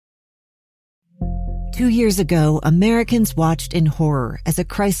2 years ago, Americans watched in horror as a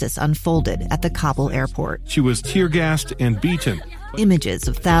crisis unfolded at the Kabul airport. She was tear-gassed and beaten. Images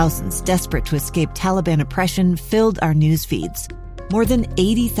of thousands desperate to escape Taliban oppression filled our news feeds. More than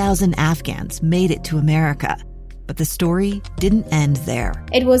 80,000 Afghans made it to America. But the story didn't end there.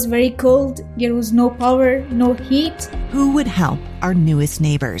 It was very cold. There was no power, no heat. Who would help our newest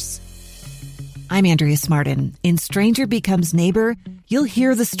neighbors? I'm Andrea Smartin. In Stranger Becomes Neighbor, you'll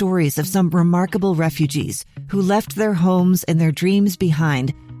hear the stories of some remarkable refugees who left their homes and their dreams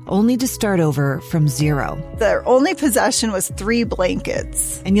behind, only to start over from zero. Their only possession was 3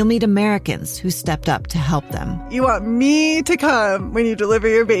 blankets. And you'll meet Americans who stepped up to help them. You want me to come when you deliver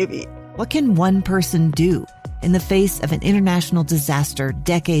your baby. What can one person do in the face of an international disaster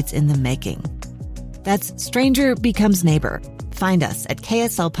decades in the making? That's Stranger Becomes Neighbor. Find us at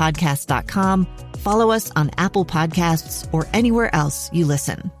kslpodcast.com. Follow us on Apple Podcasts or anywhere else you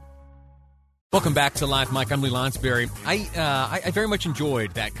listen. Welcome back to Live Mike. I'm Lee Lonsberry. I very much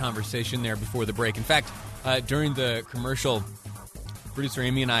enjoyed that conversation there before the break. In fact, during the commercial, producer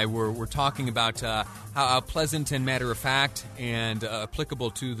Amy and I were talking about how pleasant and matter-of-fact and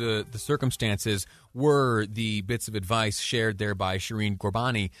applicable to the circumstances were the bits of advice shared there by Shireen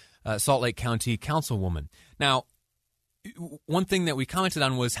Gorbani, Salt Lake County councilwoman. Now, one thing that we commented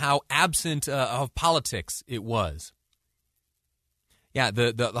on was how absent of politics it was. Yeah,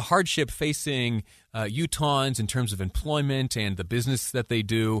 the hardship facing Utahns in terms of employment and the business that they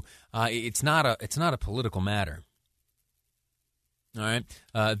do, it's not a political matter. All right,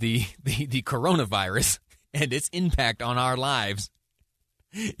 the coronavirus and its impact on our lives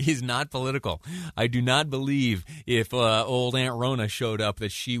is not political. I do not believe if old Aunt Rona showed up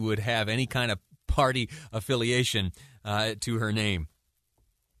that she would have any kind of party affiliation to her name.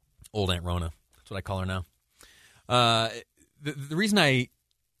 Old Aunt Rona. That's what I call her now. The reason I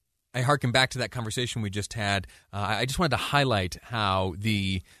harken back to that conversation we just had, I just wanted to highlight how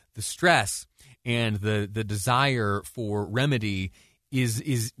the stress and the desire for remedy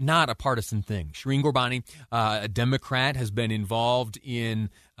is not a partisan thing. Shireen Gorbani, a Democrat, has been involved in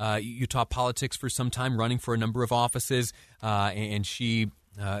Utah politics for some time, running for a number of offices, and she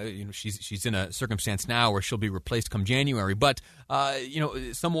she's in a circumstance now where she'll be replaced come January. But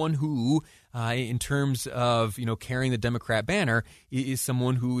someone who, in terms of carrying the Democrat banner, is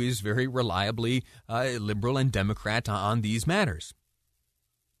someone who is very reliably liberal and Democrat on these matters.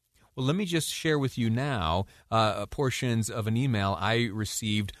 Well, let me just share with you now portions of an email I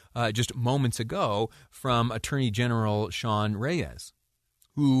received just moments ago from Attorney General Sean Reyes,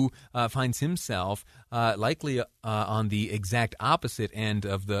 who finds himself likely on the exact opposite end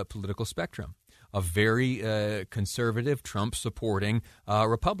of the political spectrum, a very conservative, Trump-supporting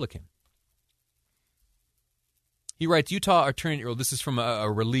Republican. He writes, Utah Attorney General, this is from a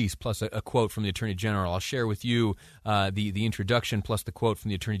release plus a quote from the Attorney General. I'll share with you the introduction plus the quote from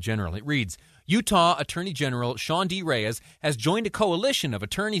the Attorney General. It reads, Utah Attorney General Sean D. Reyes has joined a coalition of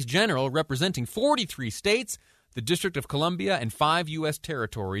attorneys general representing 43 states, the District of Columbia, and 5 U.S.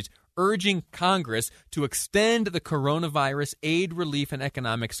 territories, urging Congress to extend the Coronavirus Aid, Relief, and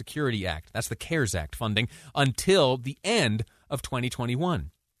Economic Security Act, that's the CARES Act funding, until the end of 2021.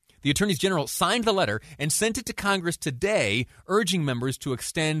 The attorneys general signed the letter and sent it to Congress today, urging members to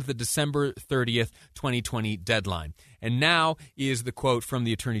extend the December 30th, 2020 deadline. And now is the quote from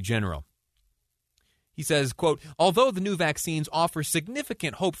the attorney general. He says, quote, although the new vaccines offer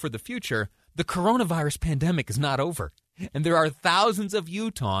significant hope for the future, the coronavirus pandemic is not over, and there are thousands of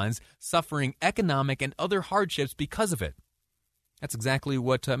Utahns suffering economic and other hardships because of it. That's exactly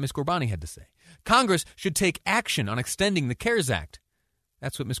what Ms. Gorbani had to say. Congress should take action on extending the CARES Act.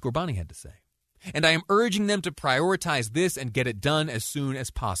 That's what Ms. Gorbani had to say. And I am urging them to prioritize this and get it done as soon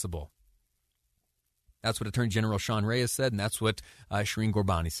as possible. That's what Attorney General Sean Reyes said, and that's what Shireen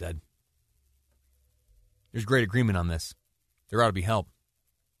Gorbani said. There's great agreement on this. There ought to be help.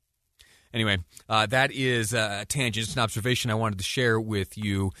 Anyway, that is a tangent. It's an observation I wanted to share with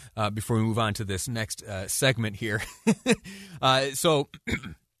you before we move on to this next segment here. So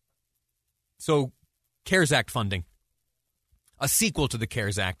CARES Act funding. A sequel to the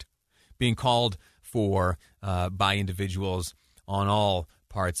CARES Act being called for by individuals on all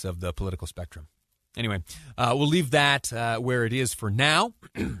parts of the political spectrum. Anyway, we'll leave that where it is for now.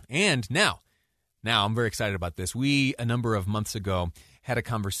 And now I'm very excited about this. We, a number of months ago, had a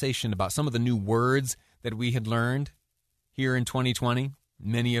conversation about some of the new words that we had learned here in 2020,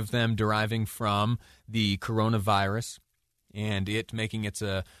 many of them deriving from the coronavirus and it making its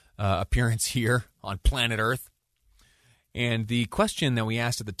appearance here on planet Earth. And the question that we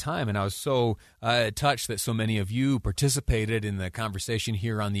asked at the time, and I was so touched that so many of you participated in the conversation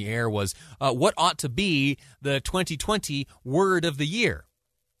here on the air, was what ought to be the 2020 word of the year?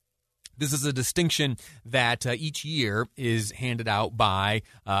 This is a distinction that each year is handed out by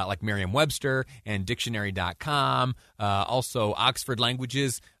like Merriam-Webster and Dictionary.com, also Oxford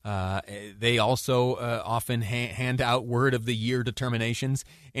Languages. They also often hand out word of the year determinations.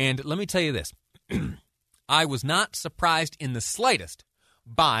 And let me tell you this. I was not surprised in the slightest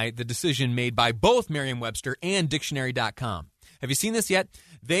by the decision made by both Merriam-Webster and Dictionary.com. Have you seen this yet?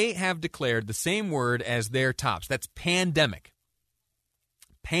 They have declared the same word as their tops. That's pandemic.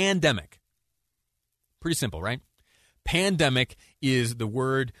 Pandemic. Pretty simple, right? Pandemic is the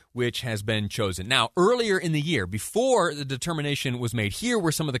word which has been chosen. Now, earlier in the year, before the determination was made, here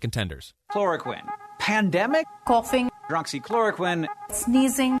were some of the contenders. Chloroquine. Pandemic. Coughing. Hydroxychloroquine.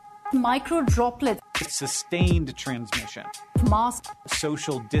 Sneezing. Micro droplets. Sustained transmission. Mask.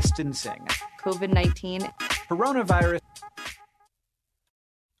 Social distancing. COVID-19. Coronavirus.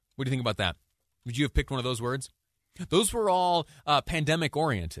 What do you think about that? Would you have picked one of those words? Those were all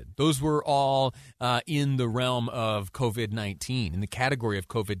pandemic-oriented. Those were all in the realm of COVID-19, in the category of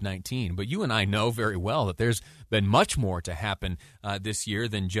COVID-19. But you and I know very well that there's been much more to happen this year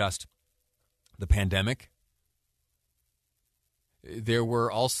than just the pandemic. There were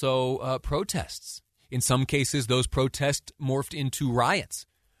also protests. In some cases, those protests morphed into riots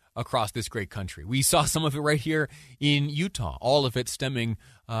across this great country. We saw some of it right here in Utah, all of it stemming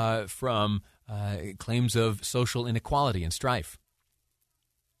from claims of social inequality and strife.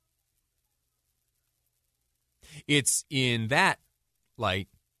 It's in that light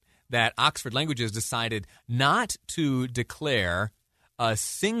that Oxford Languages decided not to declare a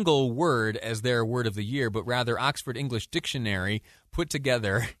single word as their word of the year, but rather Oxford English Dictionary put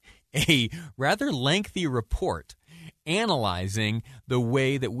together a rather lengthy report analyzing the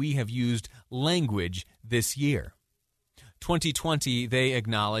way that we have used language this year. 2020, they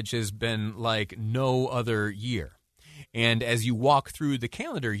acknowledge, has been like no other year. And as you walk through the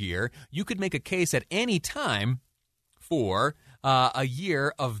calendar year, you could make a case at any time for a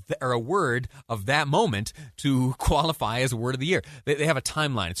year of or a word of that moment to qualify as a word of the year. They have a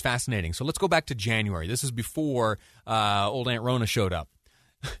timeline. It's fascinating. So let's go back to January. This is before old Aunt Rona showed up.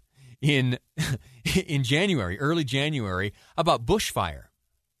 In January, early January, about bushfire.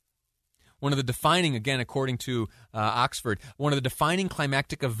 One of the defining, again, according to Oxford, one of the defining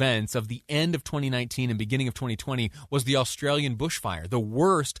climactic events of the end of 2019 and beginning of 2020 was the Australian bushfire, the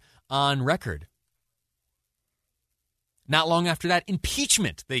worst on record. Not long after that,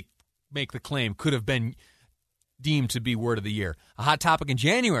 impeachment, they make the claim, could have been deemed to be word of the year. A hot topic in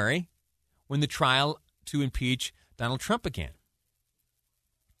January when the trial to impeach Donald Trump began.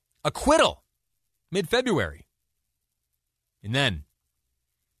 Acquittal, mid-February. And then,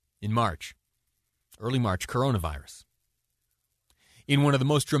 in March, early March, coronavirus. In one of the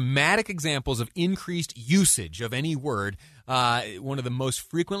most dramatic examples of increased usage of any word, one of the most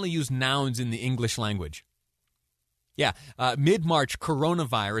frequently used nouns in the English language. Yeah, mid-March,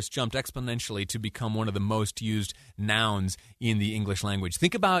 coronavirus jumped exponentially to become one of the most used nouns in the English language.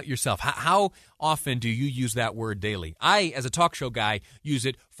 Think about yourself. How often do you use that word daily? I, as a talk show guy, use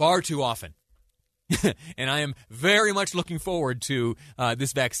it far too often. And I am very much looking forward to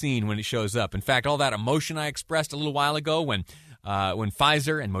this vaccine when it shows up. In fact, all that emotion I expressed a little while ago when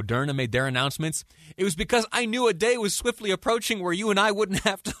Pfizer and Moderna made their announcements, it was because I knew a day was swiftly approaching where you and I wouldn't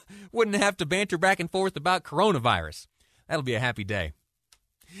have to banter back and forth about coronavirus. That'll be a happy day.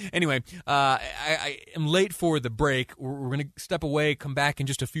 Anyway, I am late for the break. We're going to step away, come back in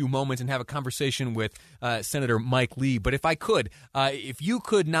just a few moments, and have a conversation with Senator Mike Lee. But if I could, if you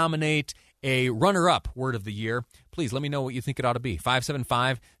could nominate a runner-up word of the year, please let me know what you think it ought to be.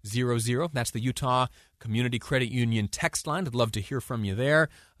 57500. That's the Utah Community Credit Union text line. I'd love to hear from you there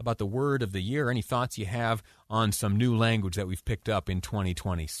about the word of the year, any thoughts you have on some new language that we've picked up in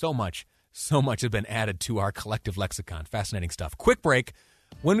 2020. So much has been added to our collective lexicon. Fascinating stuff. Quick break.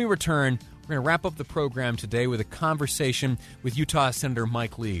 When we return, we're going to wrap up the program today with a conversation with Utah Senator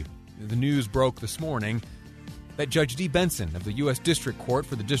Mike Lee. The news broke this morning that Judge Dee Benson of the U.S. District Court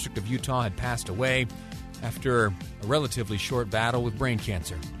for the District of Utah had passed away after a relatively short battle with brain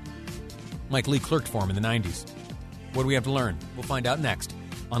cancer. Mike Lee clerked for him in the 90s. What do we have to learn? We'll find out next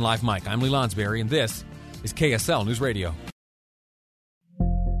on Live Mike. I'm Lee Lonsberry, and this is KSL News Radio.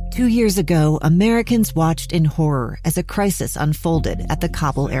 2 years ago, Americans watched in horror as a crisis unfolded at the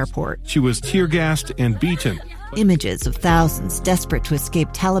Kabul airport. She was tear-gassed and beaten. Images of thousands desperate to escape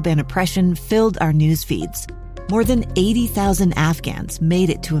Taliban oppression filled our news feeds. More than 80,000 Afghans made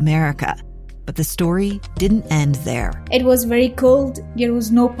it to America. But the story didn't end there. It was very cold. There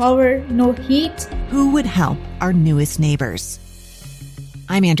was no power, no heat. Who would help our newest neighbors?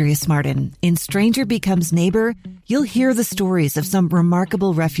 I'm Andrea Smartin. In Stranger Becomes Neighbor, you'll hear the stories of some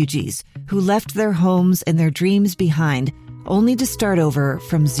remarkable refugees who left their homes and their dreams behind, only to start over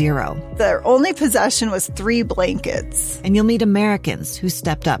from zero. Their only possession was 3 blankets. And you'll meet Americans who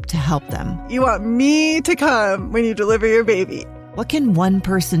stepped up to help them. You want me to come when you deliver your baby. What can one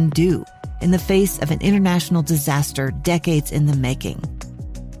person do in the face of an international disaster decades in the making?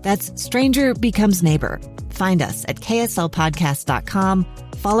 That's Stranger Becomes Neighbor. Find us at kslpodcast.com.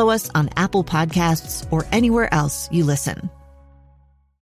 Follow us on Apple Podcasts or anywhere else you listen.